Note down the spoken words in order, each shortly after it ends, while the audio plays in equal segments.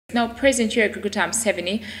Now, President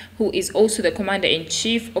Museveni, who is also the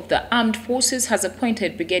Commander-in-Chief of the Armed Forces, has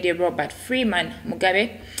appointed Brigadier Robert Freeman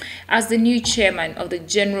Mugabe as the new chairman of the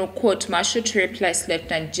General Court Martial to replace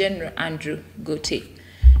Lt Gen Andrew Gutti.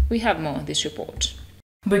 We have more on this report.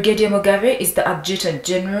 Brigadier Mugabe is the Adjutant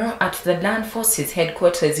General at the Land Forces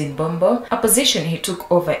headquarters in Bombo, a position he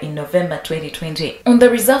took over in November 2020. On the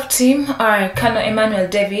reserve team are Colonel Emmanuel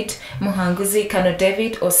David, Muhanguzi Colonel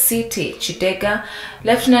David Ositi Chidega,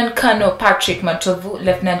 Lieutenant Colonel Patrick Matovu,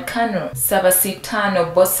 Lieutenant Colonel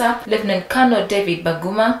Sabasitano Bosa, Lieutenant Colonel David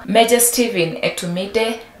Baguma, Major Stephen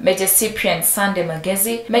Etumide, Major Cyprian Sande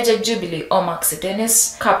Magezi, Major Jubilee Omax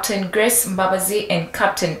Dennis, Captain Grace Mbabazi and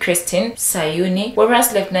Captain Christine Sayuni,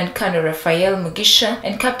 whereas Lieutenant Colonel Raphael Mugisha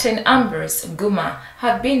and Captain Ambrose Guma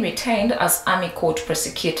have been retained as Army Court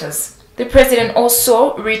prosecutors. The President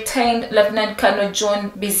also retained Lieutenant Colonel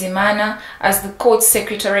John Bizimana as the Court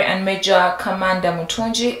Secretary and Major Commander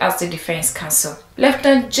Mutunji as the Defense Counsel.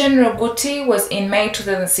 Lt Gen Gutti was in May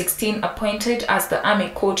 2016 appointed as the Army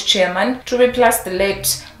Court Chairman to replace the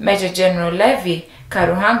late Major General Levi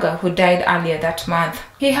Karuhanga, who died earlier that month.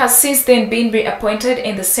 He has since then been reappointed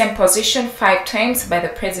in the same position 5 times by the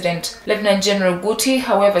President. Lt Gen Gutti,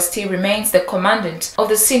 however, still remains the Commandant of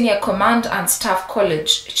the Senior Command and Staff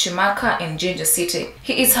College, Chimaka in Jinja City.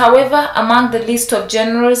 He is, however, among the list of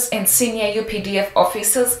generals and senior UPDF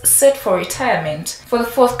officers set for retirement for the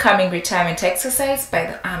forthcoming retirement exercise by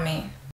the Army.